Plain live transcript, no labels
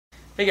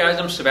Hey guys,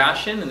 I'm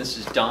Sebastian, and this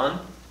is Don,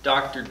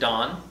 Dr.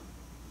 Don,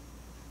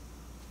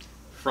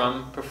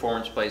 from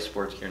Performance Play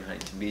Sports here in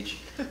Huntington Beach.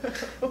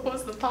 What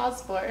was the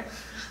pause for?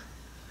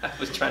 I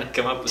was trying to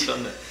come up with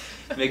something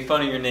to make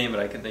fun of your name, but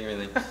I couldn't think of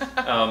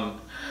anything.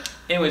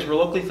 Anyways, we're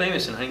locally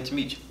famous in Huntington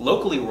Beach.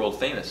 Locally world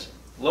famous.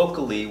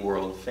 Locally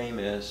world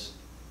famous.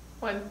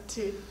 1,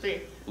 2,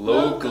 3.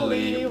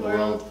 Locally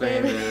world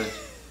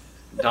famous.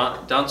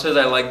 Don says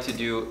I like to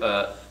do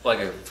like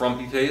a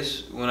frumpy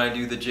face when I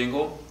do the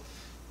jingle.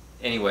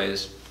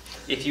 Anyways,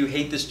 if you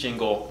hate this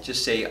jingle,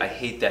 just say I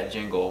hate that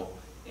jingle,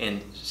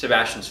 and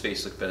Sebastian's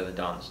face looks better than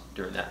Don's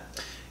during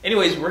that.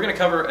 Anyways, we're going to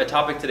cover a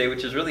topic today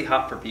which is really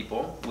hot for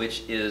people,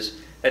 which is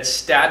that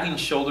stabbing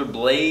shoulder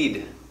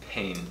blade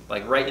pain,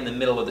 like right in the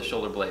middle of the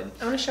shoulder blade.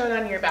 I'm going to show it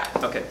on your back.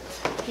 Okay.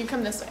 You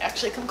come this way.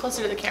 Actually, come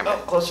closer to the camera.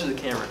 Oh, closer to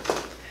the camera.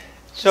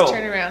 So, just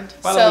turn around.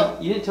 By the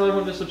way, you didn't tell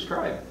everyone to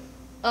subscribe.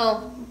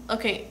 Oh,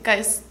 okay,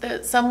 guys.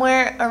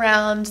 Somewhere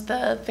around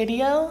the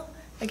video,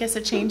 I guess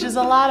it changes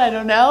a lot. I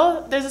don't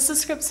know. There's a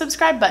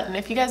subscribe button.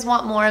 If you guys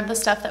want more of the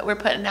stuff that we're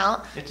putting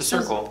out. It's a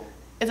circle.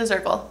 It's a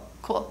circle.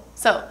 Cool.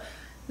 So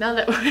now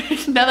that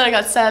I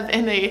got Seb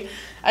in a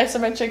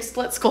isometric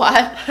split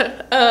squat,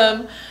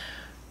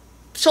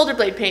 shoulder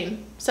blade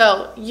pain.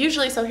 So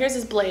here's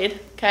his blade.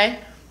 Okay.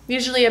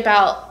 Usually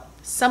about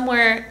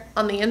somewhere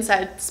on the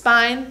inside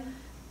spine.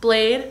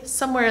 Blade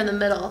somewhere in the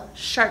middle,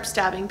 sharp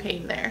stabbing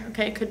pain there.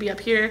 Okay, could be up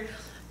here,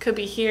 could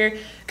be here,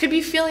 could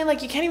be feeling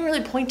like you can't even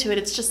really point to it.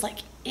 It's just like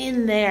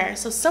in there.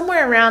 So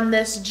somewhere around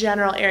this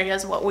general area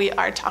is what we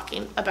are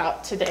talking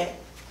about today.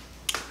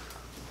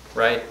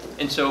 Right,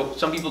 and so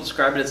some people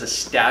describe it as a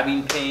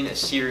stabbing pain, a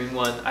searing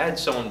one. I had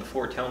someone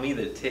before tell me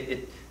that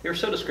they were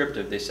so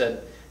descriptive. They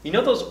said, you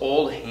know those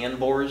old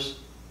hand bores,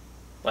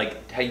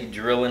 like how you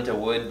drill into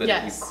wood but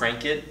Yes. you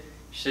crank it?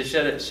 She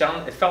said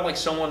it felt like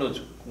someone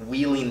was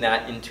wheeling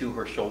that into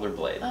her shoulder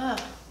blade,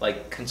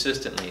 like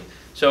consistently.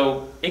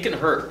 So it can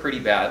hurt pretty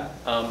bad,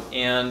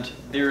 and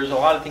there's a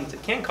lot of things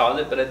that can cause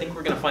it, but I think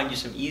we're going to find you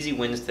some easy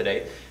wins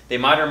today. They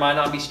might or might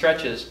not be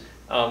stretches.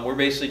 We're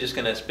basically just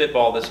going to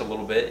spitball this a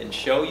little bit and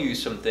show you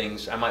some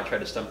things. I might try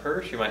to stump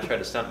her, she might try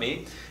to stump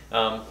me,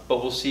 but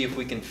we'll see if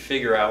we can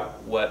figure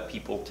out what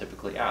people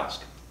typically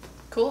ask.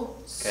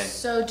 Cool. Okay.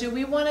 So do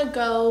we want to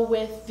go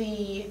with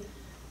the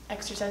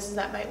exercises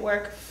that might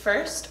work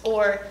first,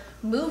 or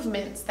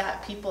movements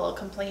that people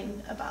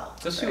complain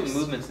about? Let's do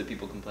movements that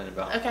people complain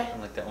about. Okay. I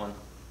like that one.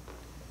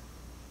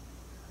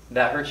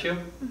 That hurts you?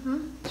 Mm-hmm.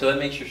 So that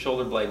makes your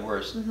shoulder blade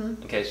worse.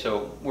 Mm-hmm. Okay,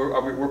 so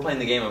we're playing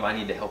the game of I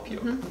need to help you.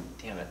 Mm-hmm.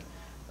 Damn it.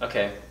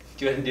 Okay,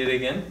 go ahead and do it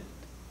again.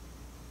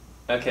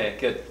 Okay,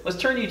 good. Let's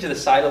turn you to the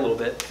side a little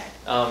bit.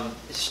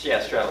 Okay. Yeah,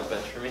 straddle the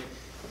bench for me.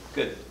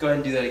 Good. Go ahead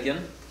and do that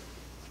again.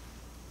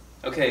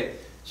 Okay,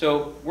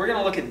 so we're going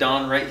to look at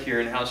Dawn right here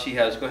and how she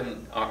has, go ahead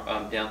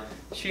and down.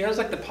 She has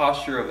like the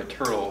posture of a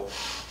turtle,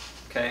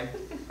 okay?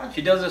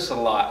 She does this a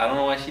lot. I don't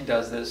know why she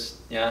does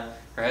this, yeah?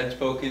 Her head's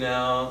poking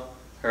out.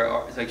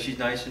 It's like she's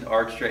nice and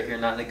arched right here,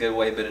 not in a good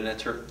way, but in a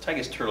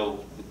tiger's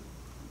turtle,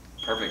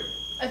 perfect.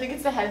 I think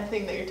it's the head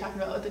thing that you're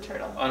talking about with the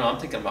turtle. Oh no, I'm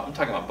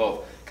talking about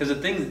both. Because the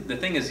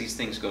thing is these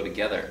things go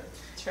together.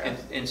 True.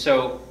 And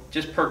so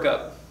just perk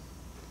up.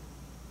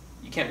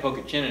 You can't poke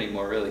your chin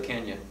anymore, really,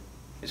 can you?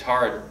 It's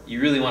hard.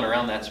 You really want to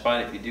round that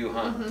spine if you do,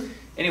 huh? Mm-hmm.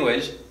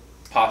 Anyways,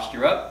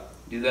 posture up.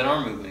 Do that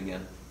arm movement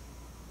again.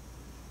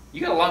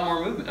 You got a lot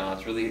more movement now.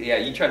 It's really, yeah,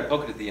 you try to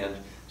poke it at the end.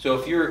 So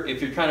if you're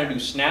trying to do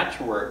snatch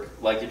work,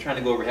 like you're trying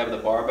to go overhead with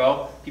a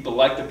barbell, people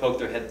like to poke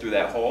their head through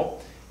that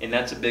hole, and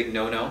that's a big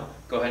no-no.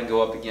 Go ahead and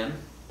go up again.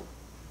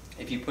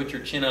 If you put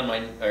your chin on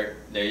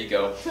there you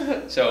go.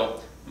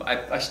 So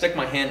I stuck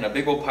my hand in a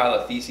big old pile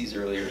of feces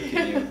earlier.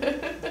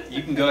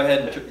 You can go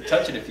ahead and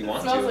touch it if you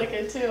want to. Smells like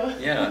it too.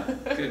 Yeah,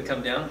 good.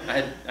 Come down.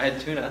 I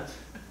had tuna.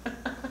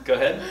 Go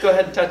ahead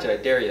and touch it.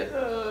 I dare you.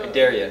 I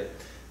dare you.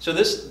 So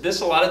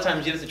this a lot of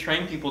times you have to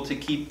train people to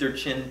keep their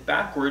chin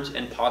backwards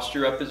and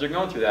posture up as they're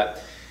going through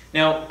that.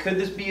 Now, could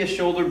this be a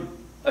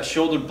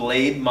shoulder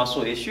blade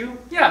muscle issue?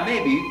 Yeah,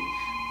 maybe.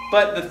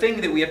 But the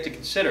thing that we have to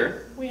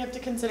consider. We have to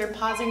consider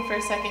pausing for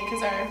a second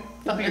because our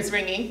phone is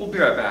ringing. We'll be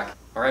right back.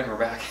 All right, we're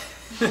back.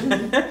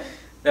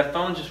 That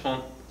phone just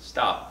won't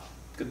stop.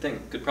 Good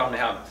thing. Good problem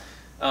to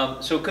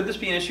have. So could this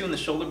be an issue in the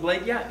shoulder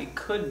blade? Yeah, it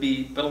could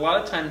be, but a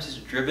lot of times it's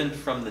driven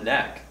from the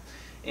neck.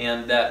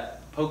 And that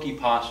pokey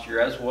posture,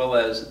 as well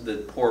as the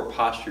poor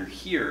posture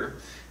here,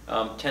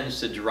 tends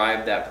to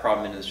drive that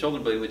problem into the shoulder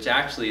blade, which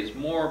actually is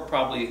more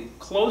probably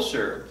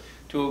closer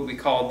to what we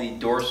call the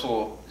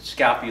dorsal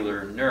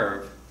scapular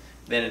nerve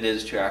than it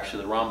is to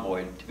actually the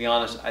rhomboid. To be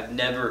honest, I've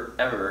never,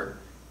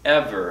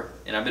 ever,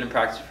 and I've been in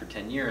practice for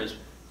 10 years,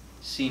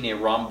 seen a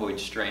rhomboid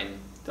strain.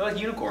 They're like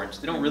unicorns.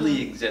 They don't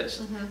really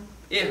exist. Mm-hmm.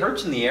 It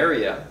hurts in the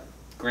area,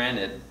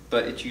 granted,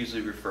 but it's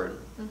usually referred.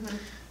 Mm-hmm.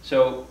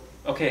 So,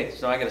 okay,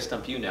 so I got to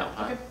stump you now,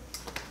 huh? Okay.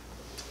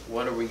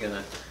 What are we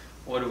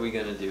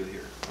gonna do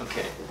here?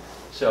 Okay,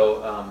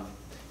 so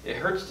it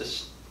hurts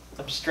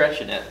to. I'm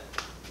stretching it.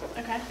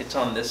 Okay. It's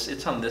on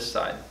this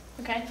side.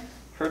 Okay.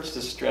 Hurts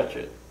to stretch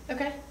it.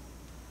 Okay.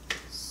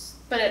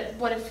 But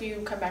what if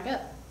you come back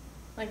up?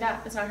 Like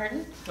that. It's not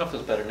hurting? Oh, it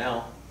feels better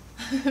now.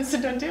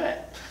 So don't do it.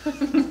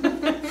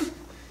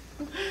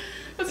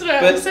 That's what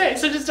I always say.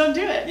 So just don't do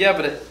it. Yeah,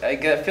 but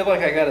I feel like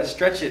I gotta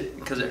stretch it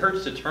because it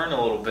hurts to turn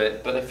a little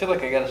bit. But I feel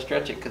like I gotta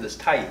stretch it because it's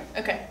tight.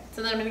 Okay.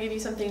 So then I'm gonna give you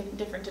something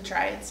different to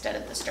try instead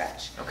of the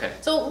stretch. Okay.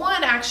 So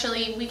one,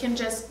 actually, we can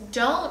just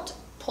don't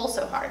pull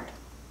so hard.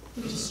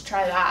 Just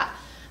try that.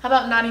 How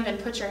about not even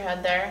put your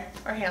head there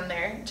or hand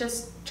there?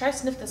 Just try to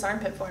sniff this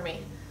armpit for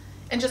me.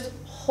 And just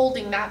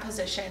holding that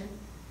position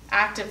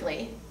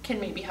actively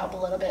can maybe help a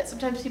little bit.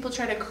 Sometimes people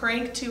try to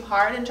crank too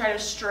hard and try to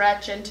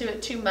stretch into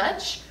it too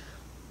much.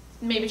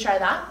 Maybe try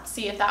that,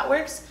 see if that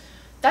works.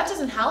 That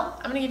doesn't help.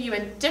 I'm gonna give you a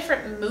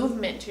different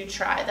movement to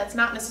try. That's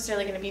not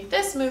necessarily gonna be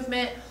this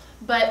movement,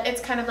 but it's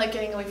kind of like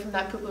getting away from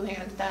that poo-poo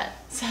hand that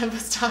Seb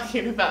was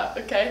talking about,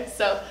 okay?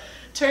 So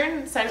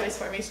turn sideways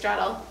for me,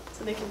 straddle,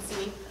 so they can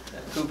see.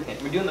 That poop hand.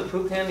 We're doing the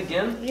poop hand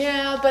again?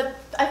 Yeah, but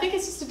I think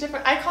it's just a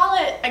different, I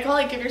call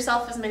it give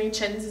yourself as many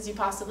chins as you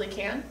possibly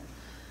can.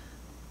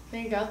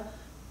 There you go.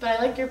 But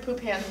I like your poop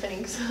hand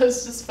thing, so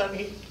it's just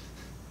funny.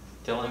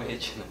 Don't let me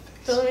hit you in the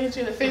face. Don't let me hit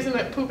you in the face with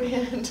my poop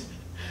hand.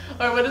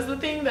 Or what is the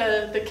thing?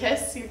 The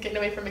kiss? You're getting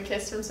away from a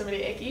kiss from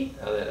somebody icky?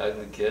 Oh, that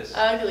ugly kiss?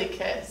 Ugly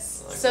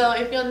kiss. Like so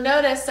that. if you'll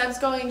notice, Seb's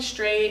going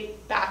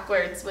straight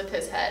backwards with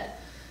his head.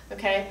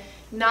 Okay?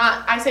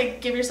 Not, I say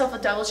give yourself a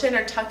double chin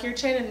or tuck your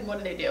chin, and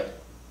what do?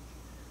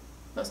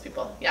 Most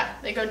people. Yeah,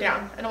 they go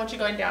down. I don't want you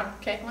going down.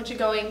 Okay? I want you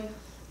going,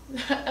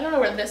 I don't know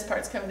where this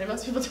part's coming in.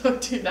 Most people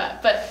don't do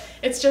that. But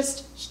it's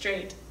just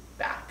straight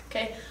back,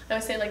 okay? I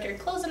would say like you're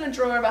closing a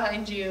drawer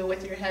behind you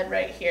with your head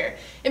right here.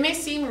 It may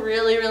seem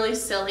really, really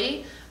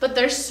silly, but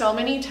there's so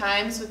many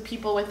times with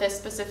people with this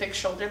specific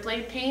shoulder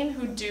blade pain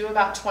who do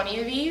about 20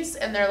 of these,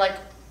 and they're like,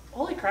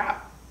 holy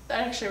crap,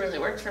 that actually really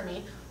worked for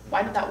me.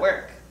 Why did that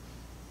work?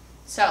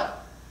 So,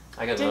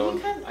 I got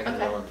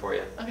another one for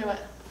you. Okay,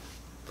 what?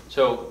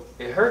 So,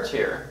 it hurts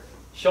here,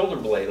 shoulder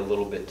blade a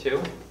little bit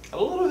too.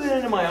 A little bit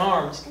into my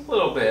arms, a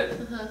little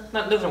bit.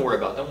 Nothing to worry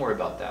about, don't worry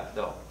about that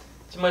though.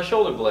 It's my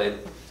shoulder blade.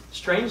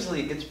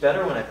 Strangely, it gets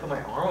better when I put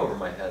my arm over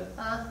my head.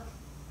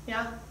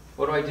 Yeah.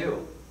 What do I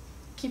do?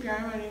 Keep your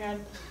arm on your head.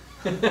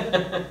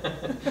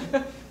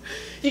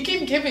 You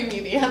keep giving me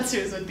the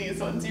answers with these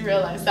ones, you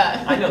realize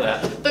that. I know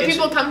that. But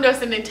people come to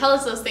us and they tell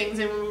us those things,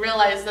 and we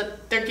realize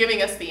that they're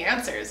giving us the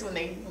answers when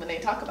they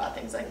talk about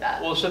things like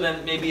that. Well, so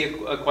then maybe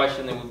a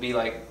question that would be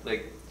like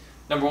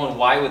number one,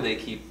 why would they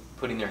keep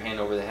putting their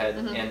hand over the head?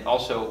 And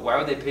also, why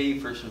would they pay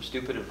you for some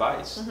stupid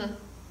advice?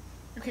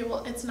 Okay,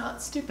 well, it's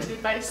not stupid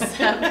advice,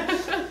 Sam.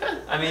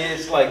 I mean,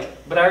 it's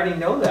like, but I already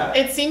know that.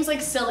 It seems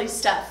like silly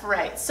stuff,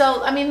 right?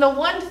 So, I mean, the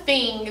one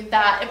thing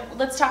that,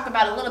 let's talk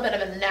about a little bit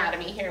of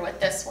anatomy here with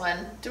this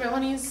one. Do I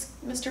want to use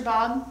Mr.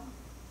 Bob?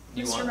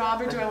 Mr.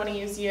 Rob, or do I want to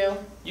use you?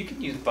 You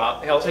can use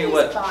Bob. Hey, I'll tell you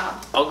what.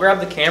 Bob. I'll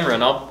grab the camera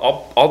and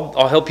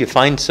I'll help you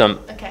find some.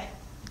 Okay.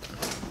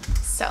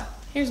 So,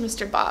 here's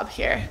Mr. Bob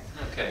here.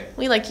 Okay.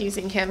 We like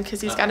using him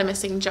because he's got a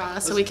missing jaw,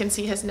 so we can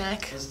see his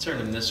neck. Let's turn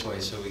him this way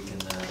so we can.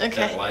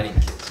 Okay. That lighting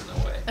gets in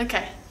the way.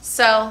 Okay.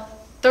 So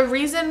the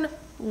reason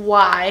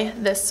why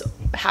this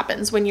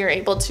happens when you're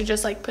able to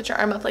just like put your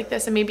arm up like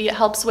this, and maybe it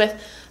helps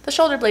with the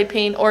shoulder blade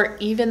pain or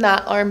even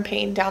that arm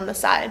pain down the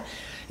side,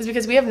 is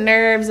because we have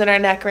nerves in our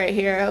neck right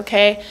here,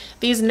 okay?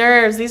 These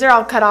nerves, these are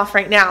all cut off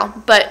right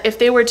now, but if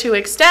they were to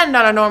extend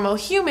on a normal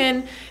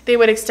human, they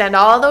would extend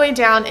all the way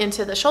down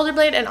into the shoulder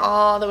blade and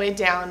all the way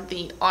down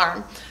the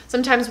arm.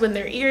 Sometimes when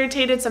they're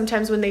irritated,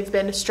 sometimes when they've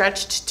been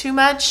stretched too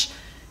much,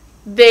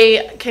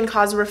 they can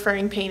cause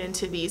referring pain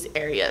into these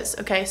areas,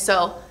 okay?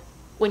 So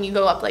when you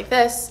go up like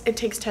this, it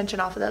takes tension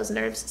off of those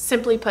nerves.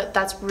 Simply put,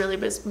 that's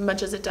really as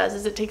much as it does,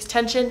 is it takes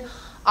tension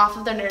off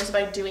of the nerves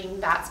by doing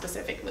that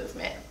specific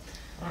movement.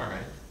 All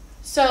right.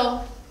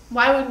 So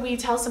why would we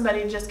tell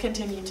somebody to just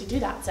continue to do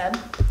that, Zeb?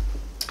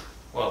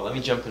 Well, let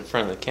me jump in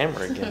front of the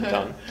camera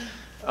again,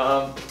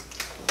 Don.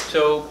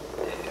 So,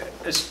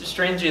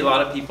 strangely, a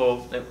lot of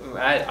people,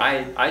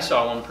 I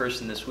saw one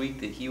person this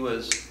week that he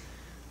was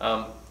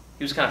kind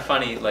of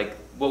funny, like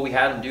what we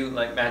had him do,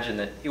 like imagine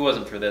that he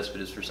wasn't for this,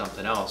 but it's for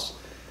something else.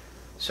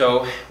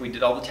 So we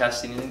did all the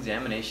testing and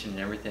examination and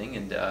everything,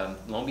 and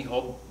lo and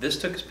behold, this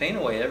took his pain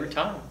away every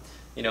time,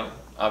 you know,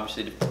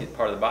 obviously to get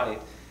part of the body.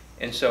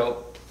 And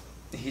so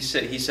he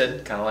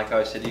said, kind of like how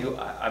I said to you,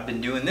 I've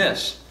been doing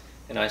this.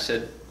 And I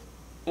said,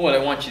 what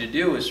I want you to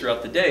do is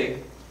throughout the day,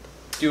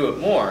 do it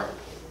more.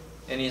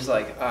 And he's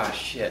like, ah,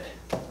 shit.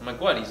 I'm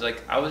like, what? He's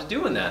like, I was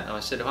doing that. And I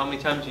said, how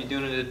many times are you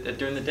doing it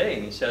during the day?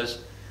 And he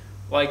says,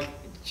 like,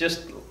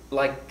 just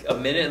like a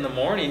minute in the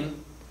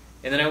morning,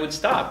 and then I would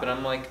stop. And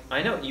I'm like,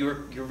 I know, you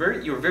were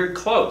very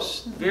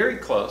close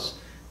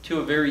to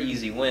a very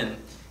easy win.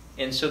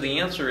 And so the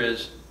answer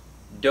is,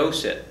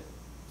 dose it.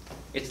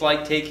 It's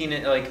like taking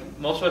it, like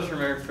most of us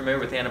are familiar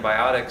with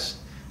antibiotics.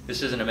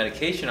 This isn't a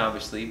medication,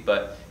 obviously,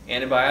 but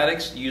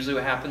antibiotics, usually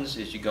what happens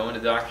is you go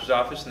into the doctor's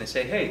office and they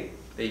say, hey,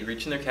 they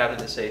reach in their cabinet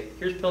and they say,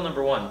 here's pill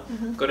number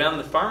 1. Go down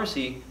to the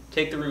pharmacy,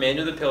 take the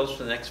remainder of the pills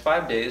for the next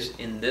 5 days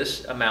in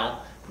this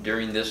amount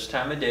during this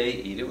time of day,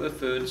 eat it with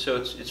food. So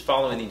it's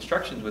following the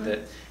instructions with it.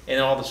 And then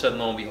all of a sudden,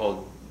 lo and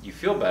behold, you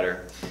feel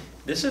better.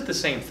 This is the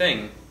same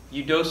thing.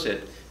 You dose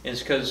it. And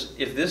it's because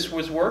if this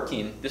was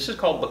working, this is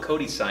called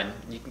Bacody's sign.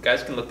 You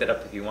guys can look that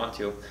up if you want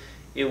to.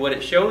 What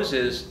it shows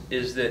is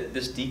that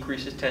this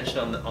decreases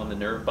tension on the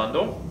nerve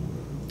bundle.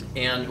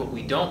 And what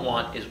we don't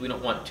want is we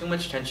don't want too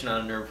much tension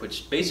on a nerve,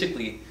 which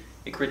basically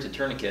it creates a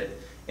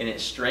tourniquet and it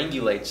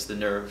strangulates the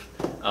nerve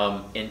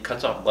and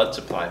cuts off blood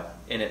supply,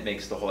 and it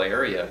makes the whole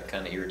area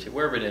kind of irritate.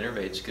 Wherever it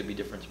innervates could be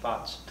different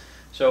spots.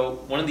 So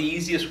one of the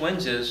easiest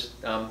wins is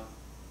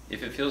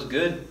if it feels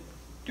good,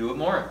 do it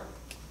more.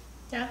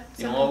 Yeah.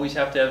 You don't always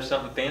have to have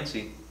something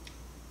fancy.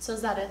 So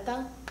is that it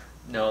though?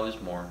 No,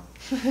 there's more.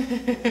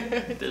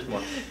 There's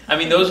more. I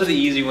mean, those are the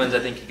easy ones I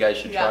think you guys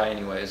should try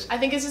anyways. I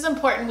think it's just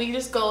important we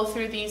just go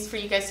through these for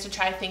you guys to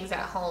try things at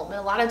home. And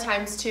a lot of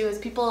times too is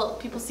people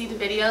see the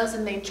videos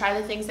and they try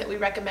the things that we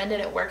recommend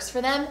and it works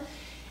for them.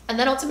 And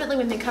then ultimately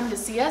when they come to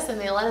see us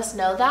and they let us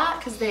know that,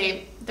 because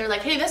they're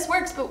like, hey, this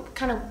works, but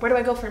kind of where do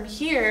I go from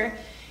here?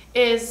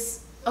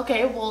 Is,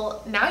 okay,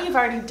 well, now you've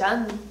already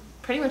done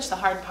pretty much the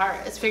hard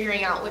part, is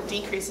figuring out what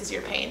decreases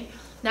your pain.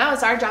 Now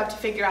it's our job to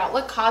figure out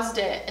what caused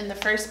it in the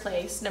first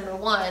place, number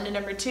one, and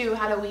number two,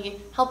 how do we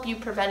help you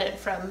prevent it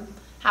from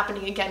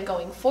happening again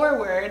going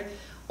forward,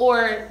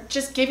 or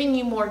just giving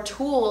you more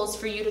tools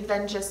for you to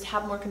then just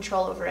have more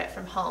control over it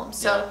from home.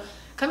 So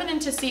coming in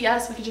to see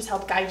us, we can just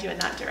help guide you in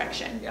that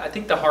direction. Yeah, I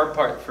think the hard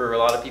part for a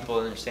lot of people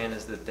to understand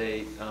is that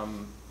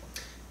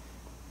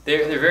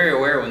they're very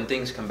aware when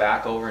things come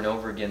back over and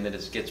over again that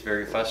it gets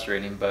very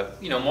frustrating. But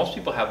you know, most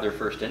people have their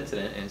first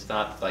incident and it's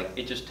not like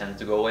it just tends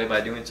to go away by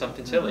doing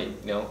something silly.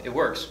 You know, it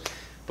works.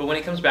 But when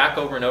it comes back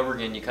over and over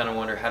again, you kind of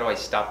wonder, how do I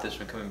stop this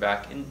from coming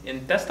back?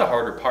 And that's the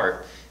harder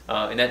part.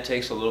 And that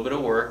takes a little bit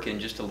of work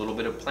and just a little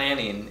bit of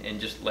planning and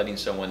just letting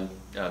someone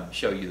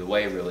show you the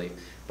way, really.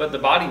 But the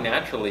body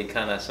naturally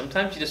kind of,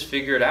 sometimes you just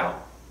figure it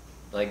out.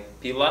 Like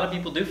a lot of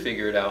people do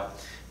figure it out.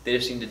 They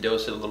just need to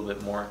dose it a little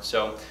bit more.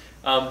 So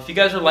if you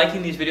guys are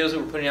liking these videos that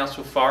we're putting out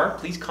so far,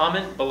 please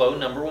comment below,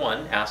 number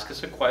one, ask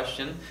us a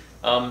question,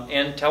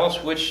 and tell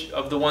us which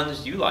of the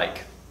ones you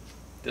like.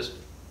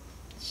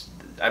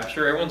 I'm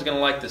sure everyone's going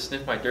to like the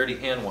Sniff My Dirty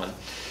Hand one.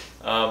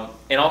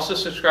 And also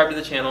subscribe to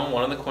the channel.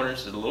 One of the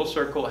corners is a little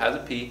circle, has a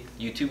P.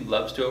 YouTube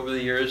loves to, over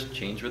the years,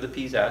 change where the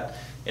P's at.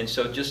 And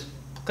so just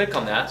click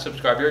on that,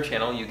 subscribe to our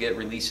channel. You get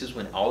releases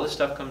when all this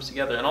stuff comes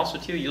together. And also,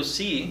 too, you'll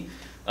see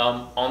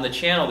on the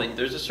channel that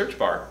there's a search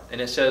bar,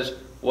 and it says,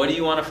 what do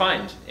you want to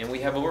find? And we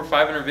have over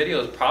 500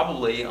 videos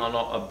probably on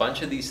a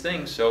bunch of these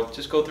things. So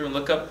just go through and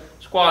look up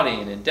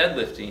squatting and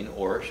deadlifting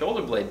or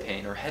shoulder blade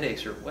pain or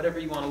headaches or whatever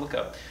you want to look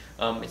up.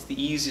 It's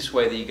the easiest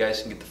way that you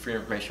guys can get the free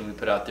information we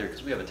put out there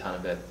because we have a ton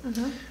of it.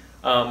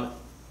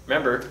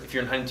 Remember, if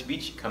you're in Huntington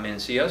Beach, come in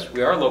and see us.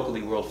 We are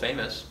locally world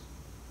famous.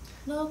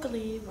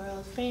 Locally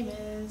world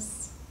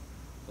famous.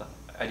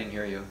 I didn't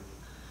hear you.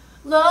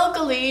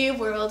 Locally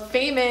world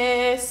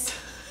famous.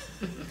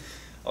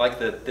 I like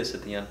this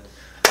at the end.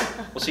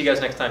 We'll see you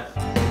guys next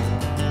time.